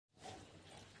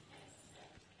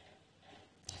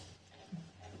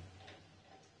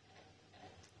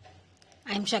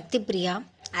I am Shakthipriya,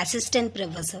 Assistant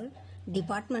Professor,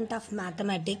 Department of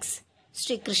Mathematics,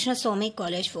 Sri Krishna Swami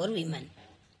College for Women.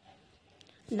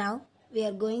 Now we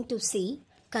are going to see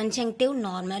conjunctive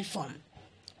normal form.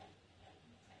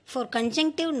 For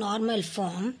conjunctive normal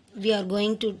form, we are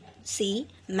going to see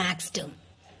max term.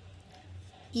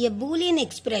 A Boolean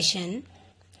expression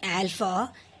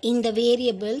alpha in the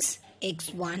variables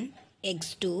x1,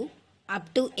 x2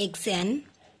 up to xn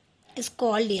is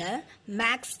called a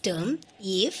max term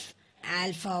if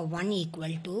alpha 1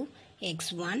 equal to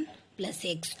x1 plus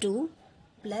x2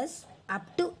 plus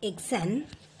up to xn,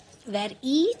 where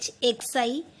each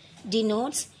xi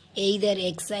denotes either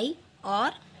xi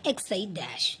or xi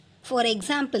dash. For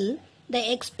example,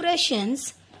 the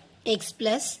expressions x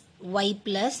plus y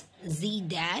plus z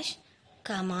dash,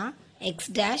 comma x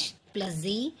dash plus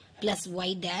z plus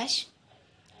y dash,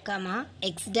 comma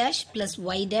x dash plus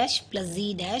y dash plus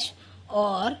z dash,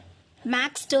 or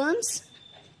max terms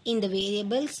in the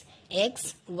variables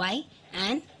x, y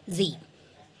and z.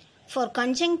 For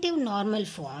conjunctive normal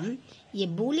form, a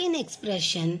Boolean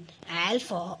expression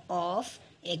alpha of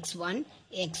x1,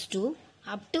 x2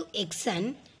 up to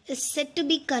xn is said to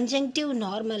be conjunctive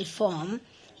normal form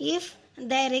if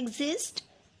there exist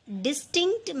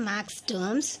distinct max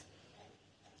terms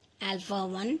alpha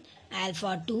 1,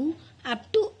 alpha 2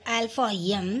 up to alpha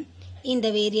m in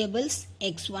the variables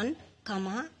x1,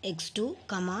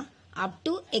 x2, up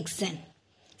to xn,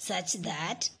 such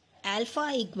that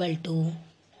alpha equal to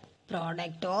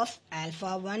product of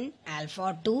alpha 1,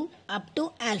 alpha 2 up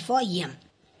to alpha m.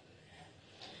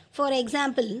 For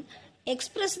example,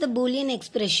 express the Boolean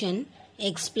expression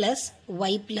x plus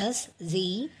y plus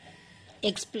z,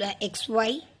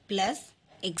 xy plus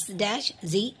x dash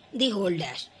z the whole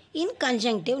dash in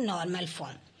conjunctive normal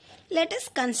form. Let us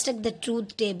construct the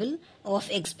truth table of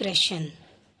expression.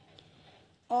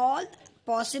 All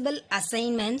possible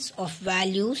assignments of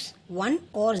values 1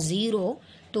 or 0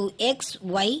 to x,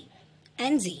 y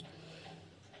and z.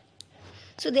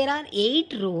 So there are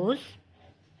 8 rows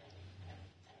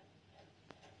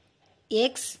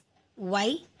x,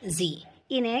 y, z.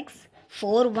 In x,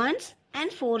 4 ones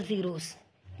and 4 zeros.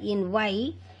 In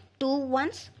y, 2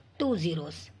 ones, 2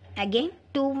 zeros. Again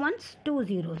 2 ones, 2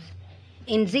 zeros.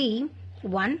 In z,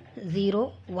 1,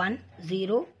 0, 1,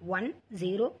 0, 1,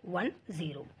 0, 1,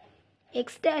 0.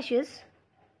 X dash is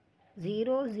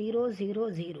 0, 0,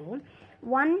 0, 0,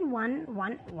 1, 1,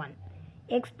 1, 1.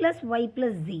 X plus y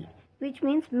plus z, which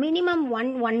means minimum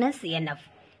 1 is enough.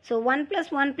 So 1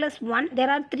 plus 1 plus 1, there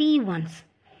are 3 ones.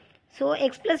 So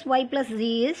x plus y plus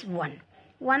z is 1.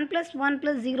 1 plus 1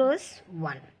 plus 0 is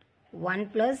 1. 1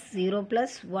 plus 0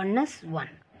 plus 1 is 1.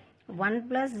 1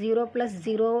 plus 0 plus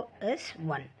 0 is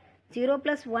 1. 0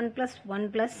 plus 1 plus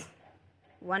 1 plus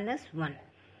 1 is 1.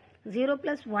 0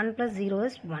 plus 1 plus 0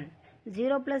 is 1.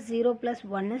 0 plus 0 plus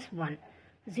 1 is 1.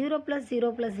 0 plus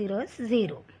 0 plus 0 is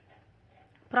 0.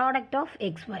 Product of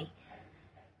xy.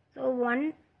 So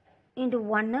 1 into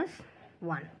 1 is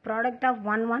 1. Product of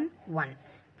 1, 1, 1.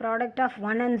 Product of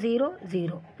 1 and 0,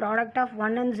 0. Product of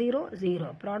 1 and 0,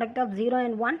 0. Product of 0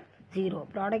 and 1, 0.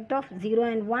 Product of 0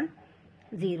 and 1,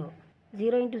 0.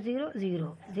 0 into 0,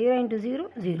 0. 0 into 0,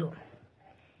 0.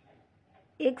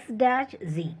 X dash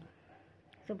z.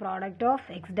 So product of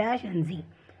x dash and z.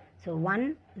 So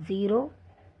 1, 0,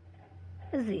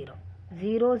 0.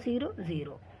 0, 0,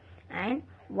 0. And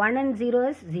 1 and 0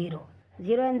 is 0.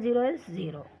 0 and 0 is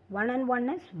 0. 1 and 1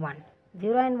 is 1.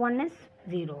 0 and 1 is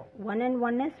 0. 1 and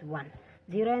 1 is 1.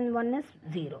 0 and 1 is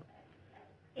 0.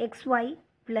 xy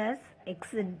plus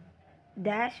x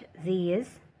dash z is,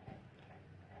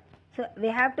 so we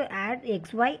have to add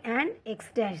xy and x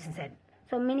dash z.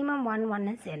 So minimum 1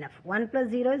 is enough. 1 plus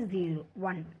 0 is 0.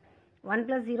 1. 1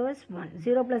 plus 0 is 1.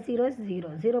 0 plus 0 is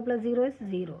 0. 0 plus 0 is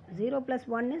 0. 0 plus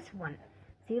 1 is 1.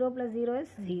 0 plus 0 is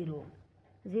 0.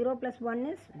 0 plus 1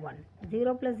 is 1.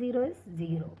 0 plus 0 is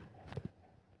 0.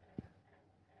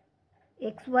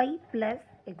 xy plus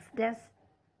x dash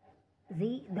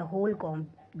z the whole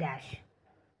dash.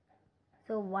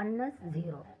 So 1 is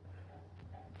 0.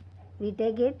 We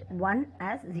take it 1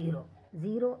 as 0.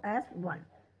 0 as 1.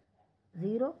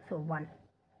 0, so 1.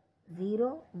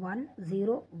 0, 1,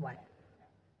 0, 1.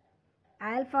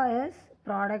 Alpha is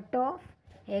product of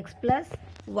x plus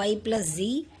y plus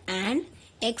z and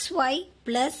xy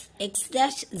plus x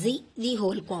dash z the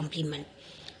whole complement.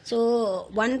 So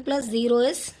 1 plus 0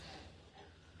 is,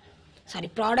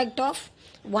 product of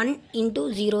 1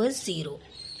 into 0 is 0.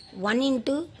 1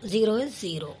 into 0 is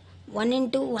 0. 1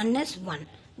 into 1 is 1.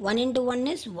 1 into 1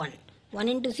 is 1. 1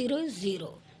 into 0 is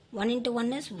 0. 1 into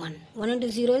 1 is 1. 1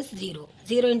 into 0 is 0.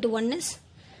 0 into 1 is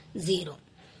 0.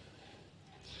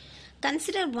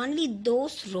 Consider only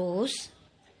those rows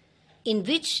in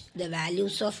which the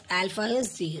values of alpha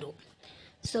is 0.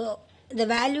 So the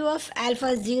value of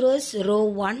alpha 0 is row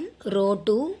 1, row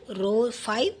 2, row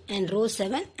 5 and row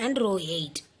 7 and row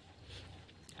 8.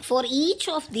 For each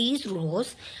of these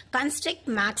rows, construct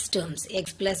max terms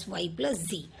x plus y plus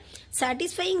z.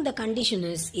 Satisfying the condition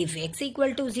is if x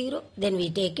equal to 0, then we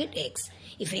take it x.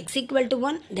 If x equal to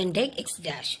 1, then take x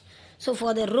dash. So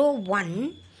for the row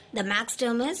 1, the max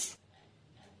term is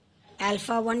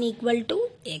alpha 1 equal to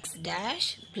x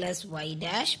dash plus y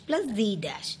dash plus z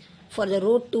dash. For the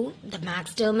row 2, the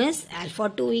max term is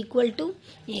alpha 2 equal to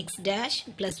x dash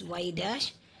plus y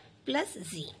dash plus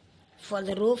z. For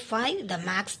the row 5, the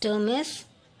max term is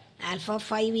alpha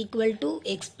 5 equal to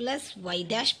x plus y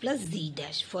dash plus z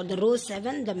dash. For the row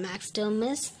 7, the max term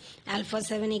is alpha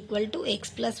 7 equal to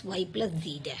x plus y plus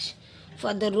z dash.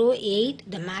 For the row 8,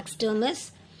 the max term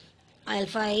is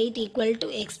alpha 8 equal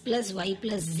to x plus y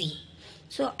plus z.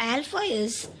 So alpha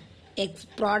is x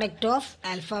product of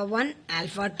alpha 1,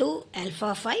 alpha 2,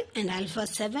 alpha 5 and alpha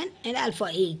 7 and alpha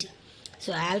 8.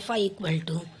 So alpha equal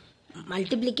to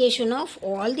multiplication of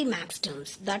all the max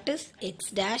terms, that is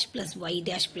x dash plus y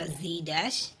dash plus z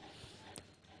dash,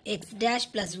 x dash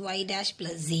plus y dash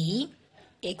plus z,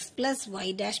 x plus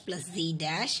y dash plus z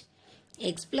dash,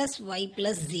 x plus y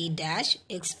plus z dash,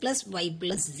 x plus y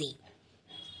plus z.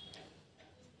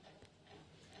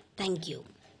 Thank you.